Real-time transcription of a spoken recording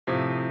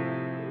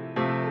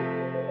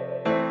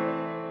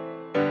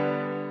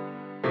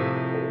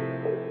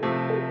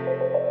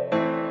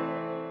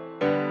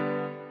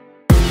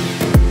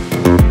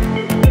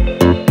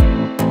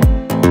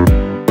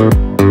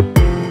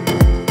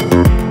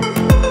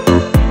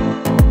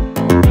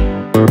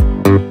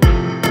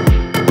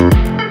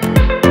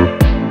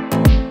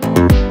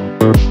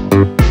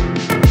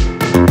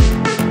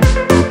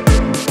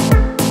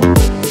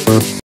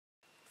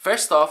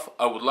First off,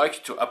 I would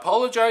like to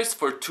apologize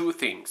for two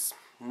things.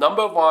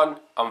 Number one,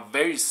 I'm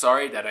very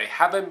sorry that I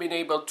haven't been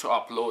able to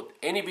upload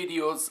any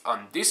videos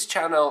on this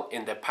channel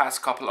in the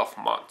past couple of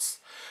months.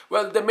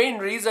 Well, the main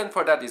reason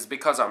for that is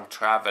because I'm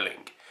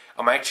traveling.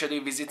 I'm actually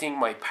visiting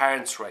my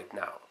parents right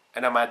now,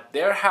 and I'm at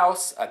their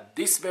house at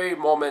this very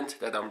moment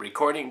that I'm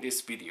recording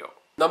this video.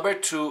 Number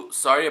two,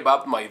 sorry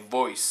about my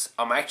voice.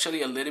 I'm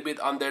actually a little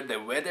bit under the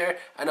weather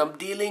and I'm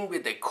dealing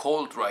with a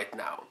cold right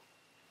now.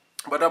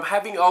 But I'm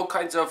having all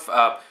kinds of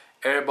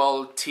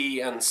herbal tea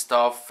and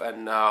stuff,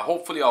 and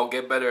hopefully I'll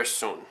get better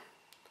soon.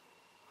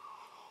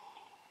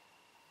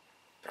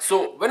 So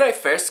when I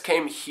first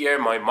came here,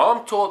 my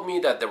mom told me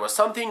that there was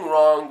something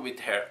wrong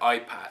with her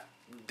iPad.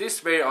 This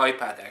very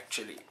iPad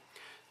actually.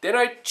 Then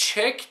I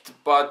checked,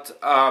 but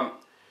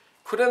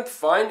couldn't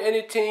find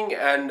anything,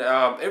 and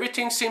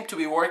everything seemed to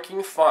be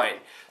working fine.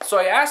 So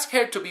I asked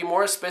her to be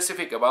more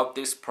specific about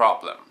this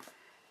problem.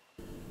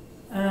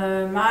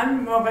 من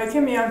موقعی که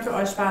میام تو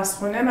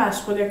آشپزخونه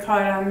مشغول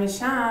کارم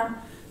میشم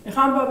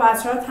میخوام با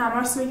بچه‌ها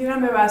تماس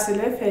بگیرم به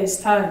وسیله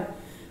فیس تایم،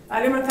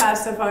 ولی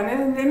متاسفانه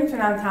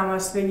نمیتونم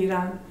تماس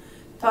بگیرم.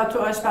 تا تو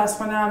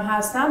آشپزخونه هم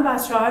هستم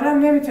بچه‌ها هم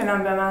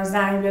نمیتونم به من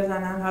زنگ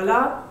بزنن.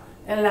 حالا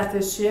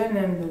علتش چیه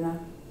نمیدونم.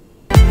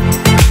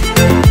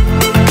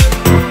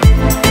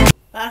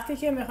 وقتی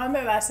که میخوام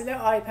به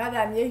وسیله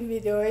آیپدم یک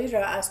ویدئویی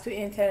را از تو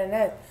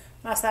اینترنت،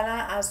 مثلا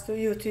از تو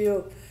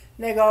یوتیوب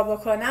نگاه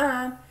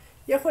بکنم،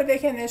 یه خورده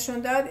که نشون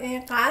داد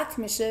این قطع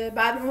میشه،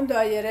 بعد اون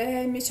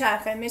دایره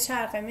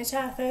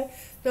میچرخه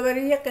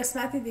دوباره یه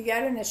قسمت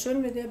دیگر رو نشون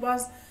میده،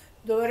 باز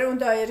دوباره اون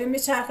دایره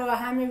میچرخه و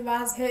همین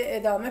وضع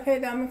ادامه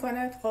پیدا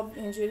میکنه. خب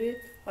اینجوری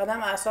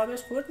آدم اعصابش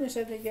خورد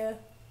میشه دیگه،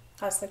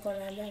 خسته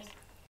کننده است.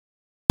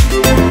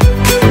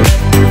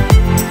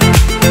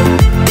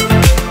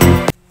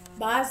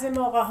 بعضی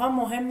موقع ها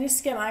مهم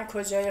نیست که من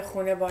کجای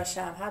خونه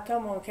باشم، حتی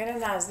ممکنه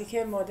نزدیک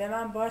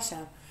مودمم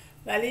باشم،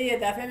 ولی یه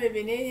دفعه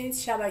ببینید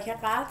شبکه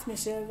قطع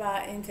میشه و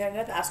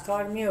اینترنت از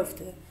کار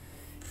میفته.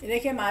 اینه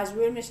که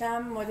مجبور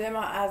میشم مودم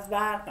از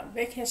برق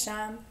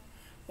بکشم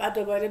و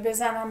دوباره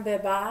بزنم به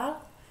برق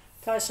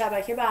تا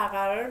شبکه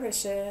برقرار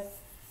بشه.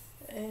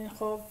 این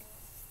خب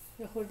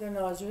یه خورده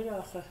ناجور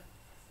آخه.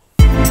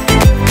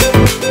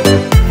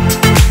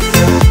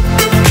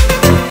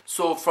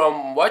 So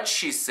from what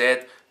she said,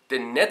 the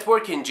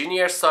network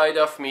engineer side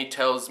of me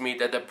tells me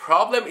that the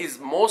problem is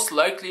most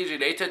likely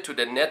related to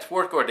the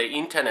network or the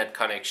internet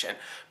connection,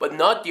 but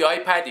not the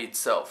iPad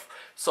itself.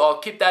 So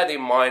I'll keep that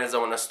in mind as I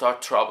want to start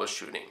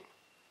troubleshooting.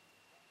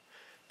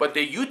 But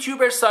the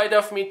YouTuber side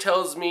of me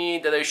tells me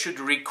that I should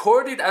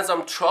record it as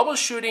I'm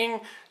troubleshooting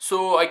so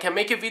I can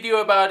make a video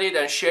about it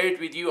and share it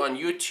with you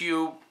on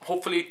YouTube.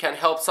 Hopefully it can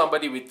help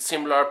somebody with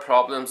similar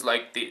problems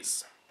like this.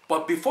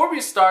 But before we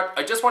start,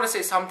 I just want to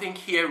say something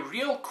here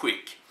real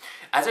quick.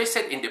 As I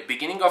said in the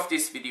beginning of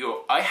this video,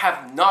 I have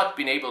not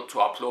been able to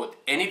upload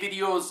any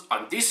videos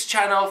on this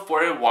channel for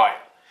a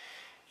while.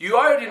 You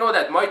already know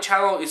that my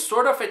channel is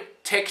sort of a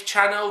tech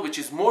channel which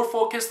is more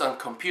focused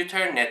on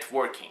computer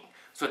networking.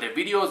 So the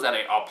videos that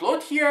I upload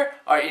here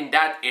are in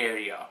that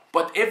area.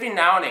 But every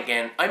now and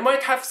again, I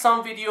might have some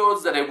videos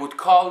that I would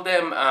call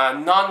them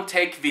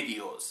non-tech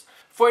videos.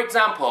 For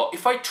example,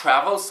 if I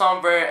travel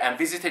somewhere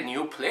and visit a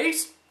new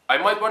place, I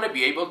might want to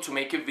be able to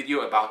make a video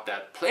about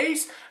that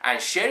place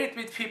and share it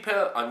with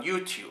people on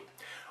YouTube.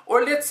 Or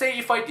let's say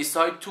if I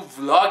decide to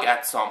vlog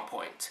at some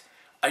point.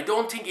 I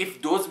don't think if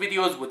those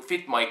videos would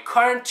fit my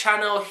current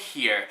channel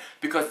here,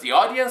 because the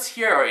audience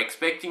here are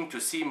expecting to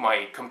see my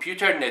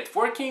computer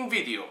networking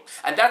video.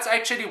 And that's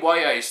actually why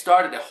I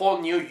started a whole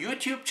new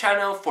YouTube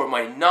channel for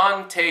my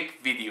non-tech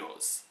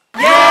videos.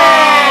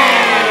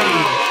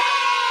 Yay!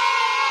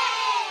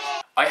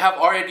 I have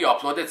already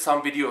uploaded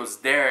some videos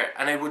there,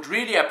 and I would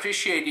really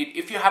appreciate it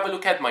if you have a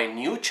look at my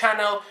new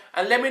channel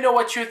and let me know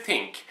what you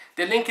think.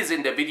 The link is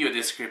in the video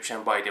description,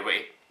 by the way.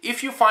 If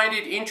you find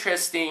it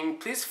interesting,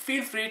 please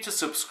feel free to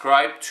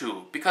subscribe too,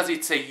 because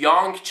it's a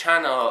young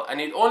channel and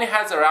it only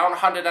has around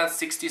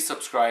 160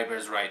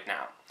 subscribers right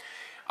now.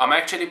 I'm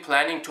actually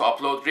planning to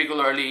upload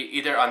regularly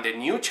either on the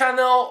new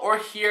channel or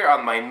here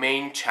on my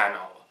main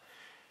channel.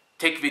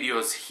 Tech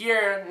videos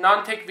here,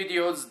 non-tech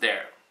videos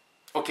there.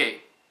 Okay.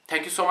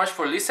 Thank you so much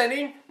for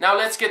listening. Now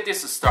let's get this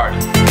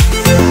started.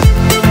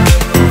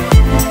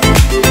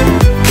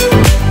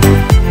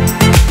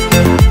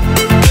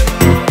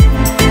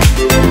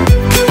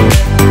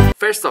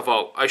 First of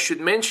all, I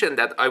should mention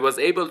that I was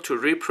able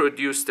to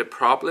reproduce the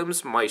problems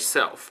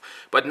myself,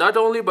 but not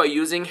only by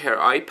using her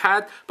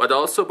iPad, but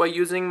also by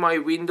using my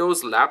Windows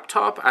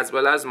laptop as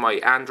well as my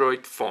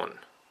Android phone.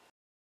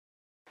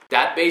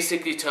 That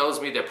basically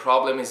tells me the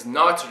problem is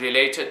not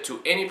related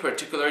to any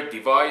particular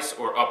device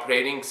or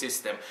operating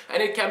system, and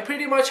it can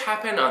pretty much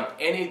happen on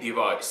any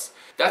device.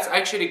 That's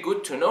actually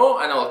good to know,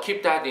 and I'll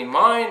keep that in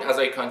mind as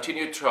I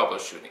continue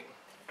troubleshooting.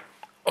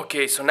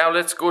 Okay, so now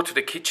let's go to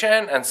the kitchen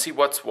and see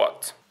what's what.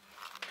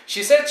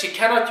 She said she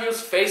cannot use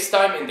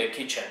Facetime in the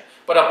kitchen,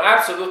 but I'm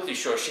absolutely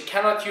sure she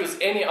cannot use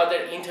any other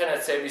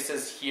internet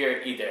services here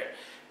either,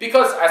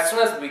 because as soon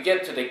as we get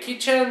to the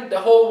kitchen,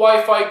 the whole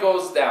Wi-Fi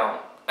goes down.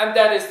 and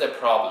that is the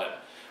problem.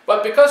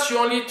 But because she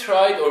only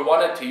tried or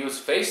wanted to use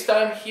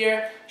Facetime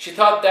here, she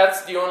thought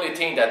that's the only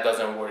thing that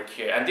doesn't work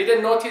here and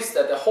didn't notice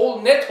that the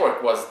whole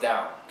network was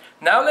down.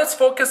 Now let's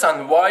focus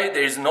on why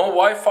there is no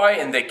Wi-Fi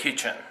in the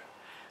kitchen.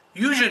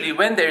 Usually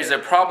when there is a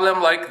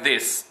problem like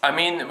this,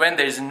 when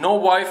there is no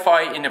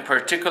Wi-Fi in a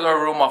particular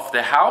room of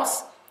the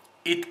house,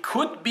 it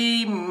could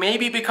be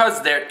maybe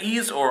because there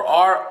is or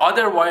are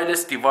other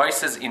wireless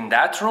devices in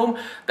that room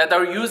that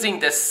are using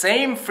the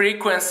same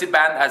frequency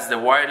band as the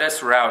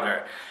wireless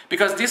router,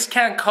 because this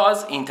can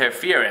cause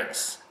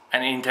interference,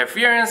 and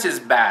interference is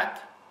bad.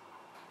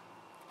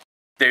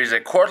 There is a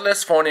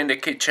cordless phone in the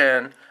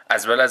kitchen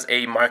as well as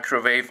a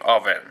microwave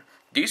oven.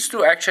 These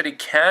two actually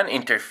can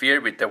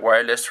interfere with the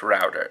wireless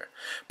router.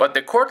 But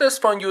the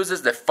cordless phone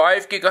uses the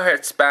 5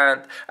 GHz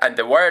band and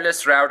the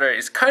wireless router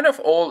is kind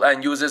of old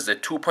and uses the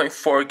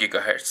 2.4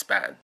 GHz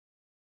band.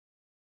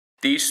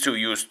 These two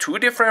use two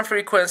different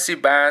frequency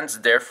bands,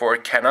 therefore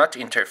cannot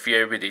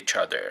interfere with each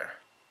other.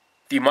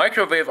 The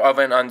microwave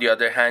oven, on the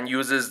other hand,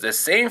 uses the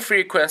same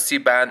frequency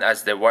band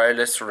as the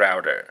wireless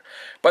router.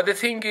 But the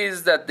thing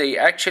is that they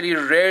actually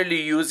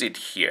rarely use it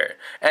here.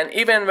 And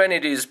even when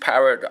it is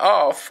powered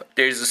off,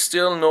 there is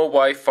still no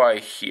Wi-Fi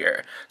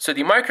here. So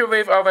the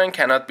microwave oven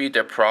cannot be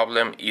the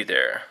problem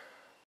either.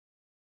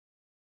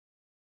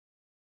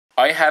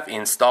 I have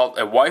installed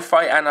a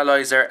Wi-Fi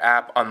analyzer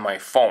app on my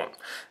phone.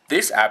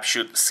 This app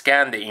should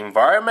scan the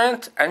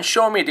environment and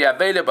show me the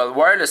available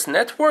wireless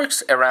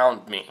networks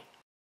around me.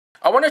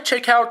 I want to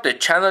check out the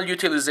channel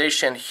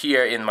utilization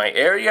here in my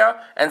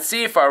area and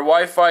see if our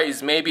Wi-Fi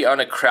is maybe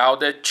on a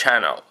crowded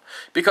channel.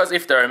 Because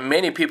if there are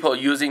many people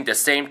using the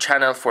same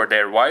channel for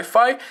their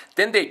Wi-Fi,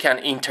 then they can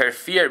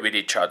interfere with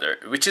each other,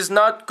 which is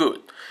not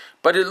good.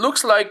 But it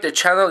looks like the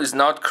channel is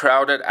not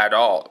crowded at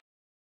all.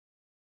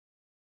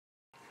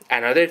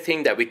 Another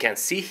thing that we can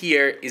see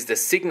here is the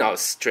signal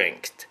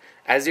strength.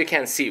 As you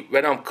can see,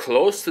 when I'm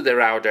close to the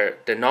router,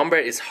 the number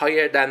is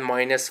higher than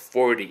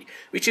 -40,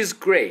 which is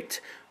great.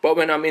 But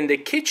when I'm in the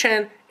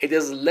kitchen, it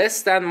is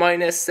less than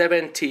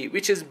 -70,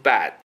 which is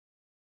bad.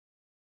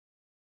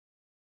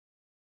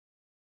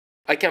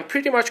 I can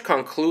pretty much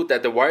conclude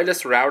that the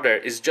wireless router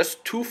is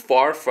just too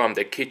far from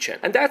the kitchen.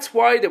 And that's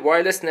why the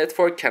wireless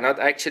network cannot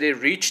actually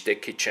reach the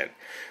kitchen.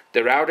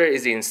 The router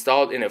is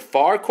installed in a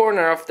far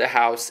corner of the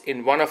house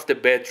in one of the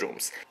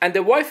bedrooms. And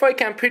the Wi-Fi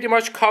can pretty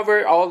much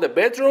cover all the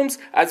bedrooms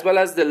as well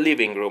as the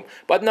living room,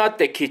 but not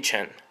the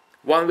kitchen.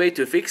 One way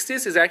to fix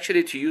this is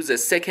actually to use a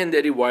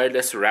secondary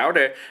wireless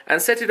router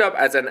and set it up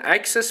as an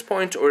access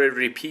point or a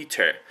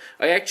repeater.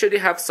 I actually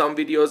have some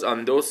videos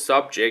on those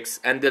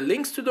subjects and the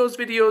links to those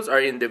videos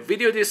are in the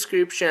video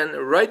description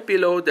right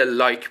below the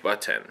like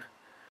button.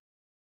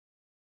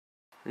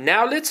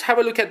 Now let's have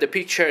a look at the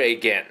picture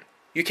again.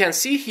 You can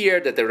see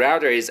here that the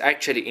router is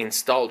actually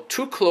installed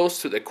too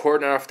close to the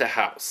corner of the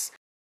house.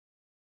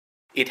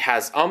 It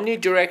has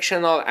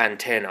omnidirectional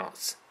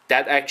antennas.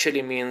 That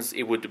actually means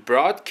it would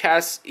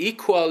broadcast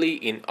equally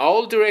in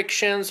all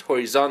directions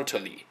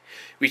horizontally,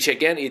 which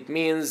again it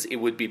means it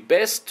would be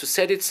best to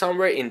set it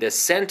somewhere in the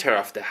center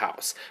of the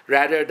house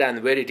rather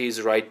than where it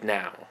is right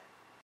now.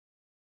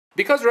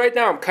 Because right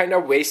now I'm kind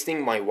of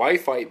wasting my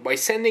Wi-Fi by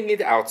sending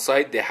it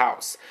outside the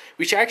house,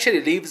 which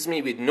actually leaves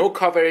me with no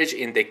coverage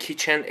in the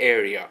kitchen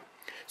area.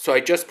 So I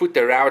just put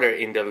the router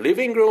in the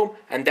living room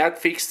and that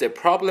fixed the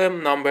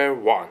problem number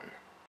 1.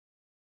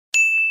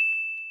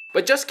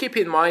 But just keep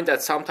in mind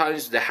that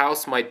sometimes the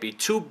house might be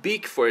too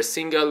big for a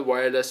single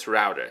wireless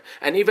router.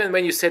 And even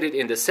when you set it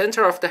in the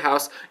center of the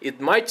house,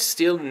 it might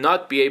still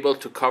not be able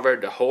to cover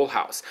the whole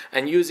house.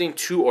 And using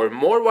 2 or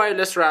more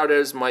wireless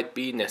routers might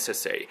be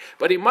necessary.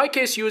 But in my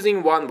case,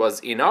 using one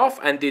was enough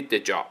and did the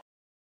job.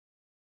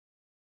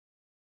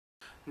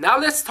 Now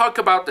let's talk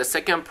about the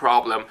second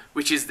problem,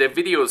 which is the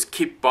videos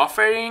keep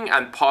buffering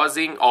and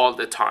pausing all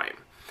the time.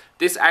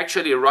 This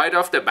actually right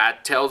off the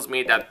bat tells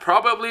me that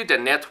probably the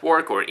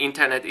network or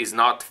internet is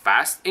not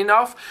fast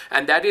enough,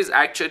 and that is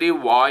actually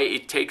why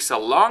it takes a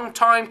long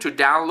time to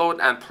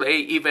download and play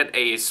even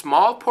a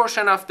small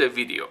portion of the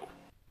video.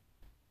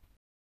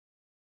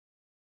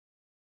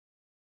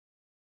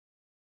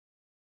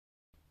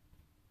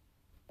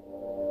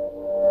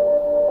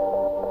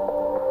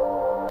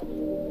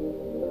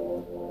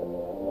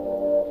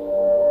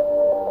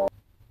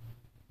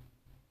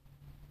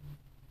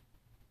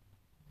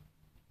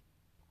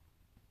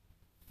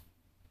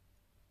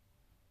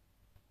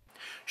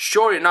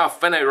 Sure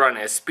enough, when I run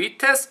a speed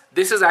test,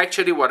 this is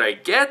actually what I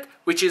get,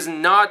 which is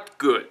not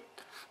good.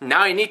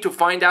 Now I need to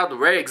find out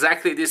where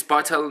exactly this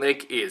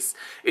bottleneck is.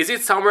 Is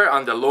it somewhere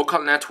on the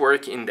local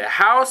network in the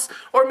house,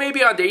 or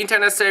maybe on the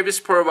internet service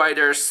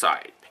provider's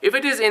side? If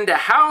it is in the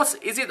house,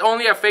 is it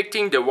only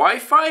affecting the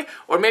Wi-Fi,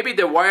 or maybe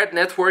the wired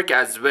network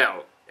as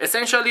well?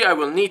 Essentially, I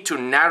will need to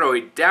narrow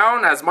it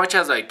down as much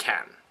as I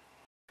can.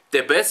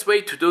 The best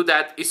way to do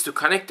that is to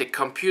connect the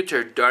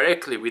computer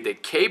directly with a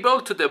cable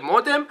to the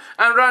modem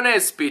and run a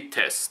speed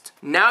test.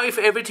 Now if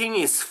everything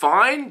is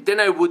fine, then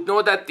I would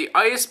know that the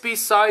ISP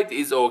side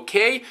is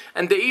okay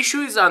and the issue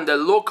is on the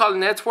local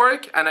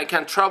network and I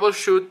can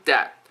troubleshoot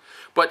that.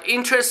 But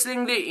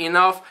interestingly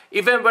enough,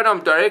 even when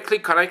I'm directly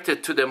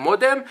connected to the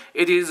modem,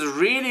 it is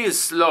really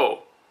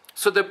slow.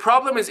 So the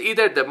problem is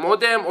either the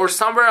modem or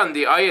somewhere on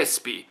the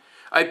ISP.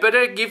 I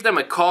better give them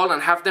a call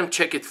and have them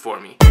check it for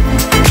me.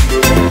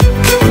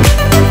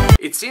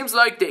 It seems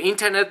like the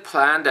internet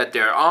plan that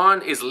they're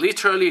on is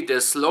literally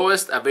the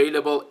slowest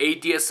available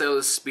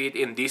ADSL speed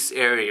in this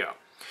area.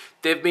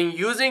 They've been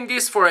using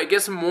this for I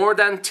guess more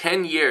than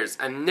 10 years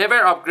and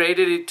never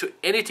upgraded it to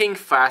anything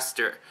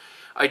faster.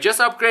 I just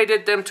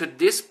upgraded them to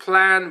this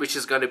plan, which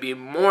is going to be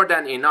more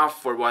than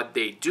enough for what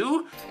they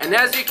do, and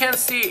as you can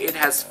see, it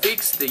has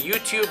fixed the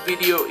YouTube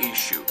video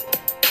issue.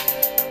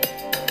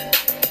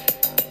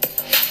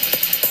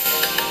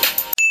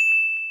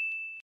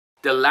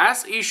 The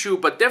last issue,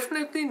 but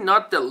definitely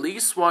not the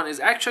least one, is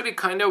actually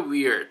kind of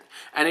weird,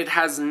 and it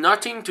has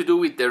nothing to do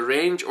with the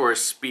range or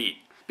speed.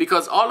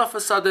 Because all of a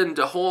sudden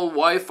the whole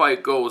Wi-Fi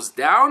goes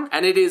down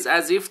and it is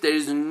as if there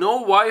is no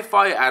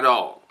Wi-Fi at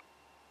all.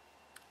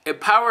 A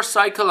power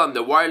cycle on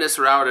the wireless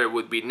router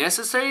would be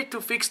necessary to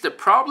fix the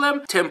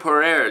problem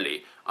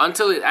temporarily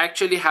until it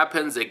actually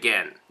happens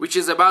again, which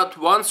is about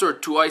once or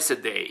twice a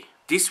day.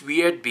 This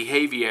weird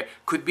behavior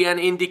could be an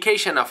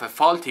indication of a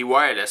faulty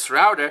wireless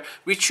router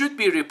which should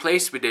be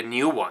replaced with a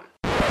new one.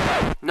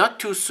 Not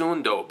too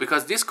soon though,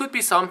 because this could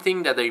be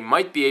something that I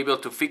might be able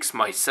to fix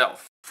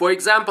myself. For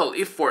example,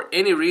 if for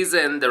any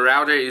reason the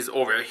router is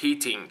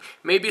overheating,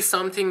 maybe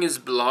something is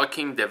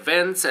blocking the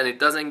vents and it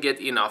doesn't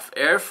get enough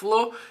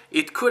airflow,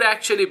 it could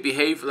actually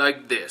behave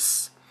like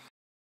this.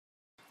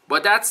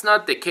 But that's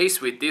not the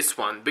case with this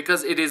one,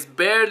 because it is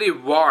barely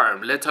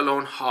warm, let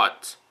alone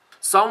hot.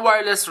 Some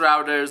wireless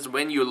routers,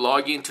 when you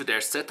log into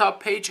their setup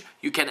page,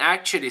 you can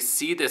actually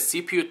see the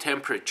CPU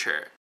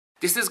temperature.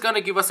 This is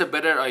gonna give us a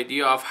better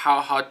idea of how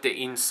hot the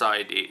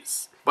inside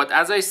is. But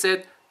as I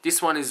said, this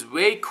one is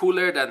way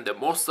cooler than the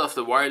most of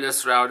the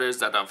wireless routers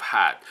that I've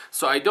had,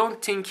 so I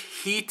don't think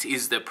heat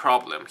is the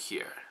problem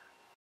here.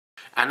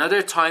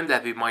 Another time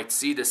that we might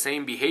see the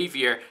same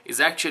behavior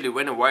is actually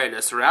when a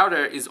wireless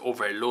router is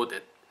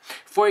overloaded.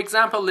 For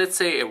example, let's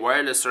say a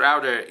wireless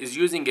router is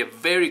using a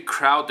very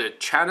crowded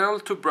channel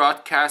to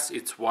broadcast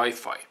its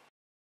Wi-Fi.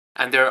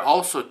 And there are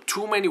also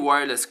too many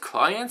wireless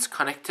clients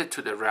connected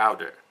to the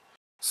router.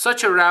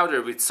 Such a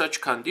router with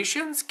such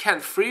conditions can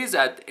freeze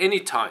at any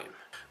time.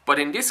 But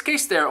in this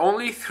case, there are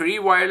only 3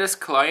 wireless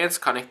clients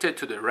connected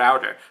to the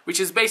router, which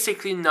is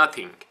basically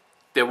nothing.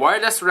 The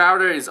wireless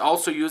router is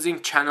also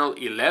using channel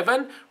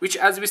 11, which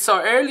as we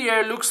saw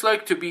earlier looks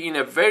like to be in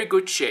a very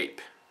good shape.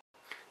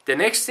 The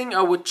next thing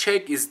I would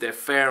check is the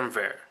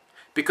firmware,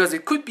 because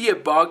it could be a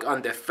bug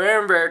on the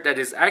firmware that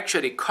is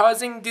actually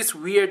causing this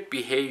weird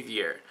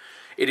behavior.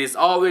 It is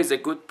always a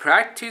good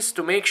practice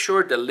to make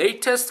sure the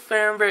latest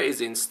firmware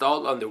is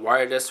installed on the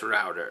wireless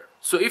router.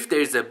 So if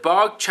there is a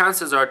bug,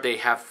 chances are they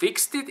have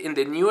fixed it in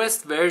the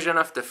newest version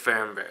of the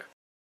firmware.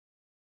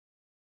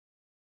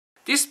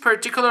 This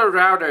particular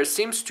router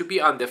seems to be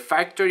on the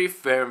factory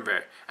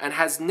firmware and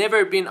has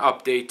never been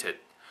updated.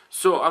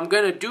 So I'm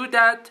gonna do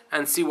that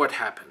and see what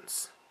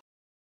happens.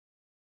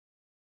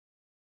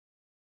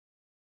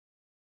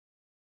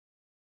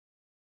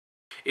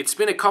 It's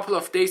been a couple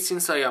of days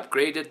since I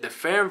upgraded the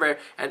firmware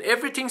and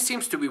everything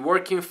seems to be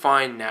working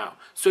fine now.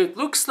 So it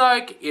looks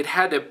like it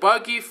had a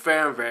buggy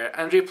firmware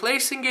and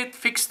replacing it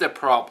fixed the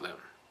problem.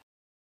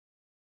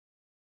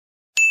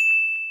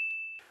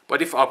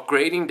 But if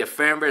upgrading the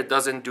firmware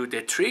doesn't do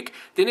the trick,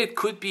 then it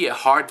could be a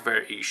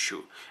hardware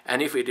issue.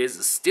 And if it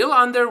is still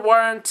under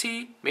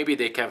warranty, maybe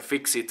they can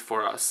fix it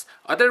for us.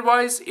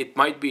 Otherwise, it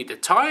might be the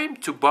time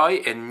to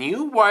buy a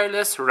new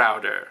wireless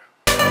router.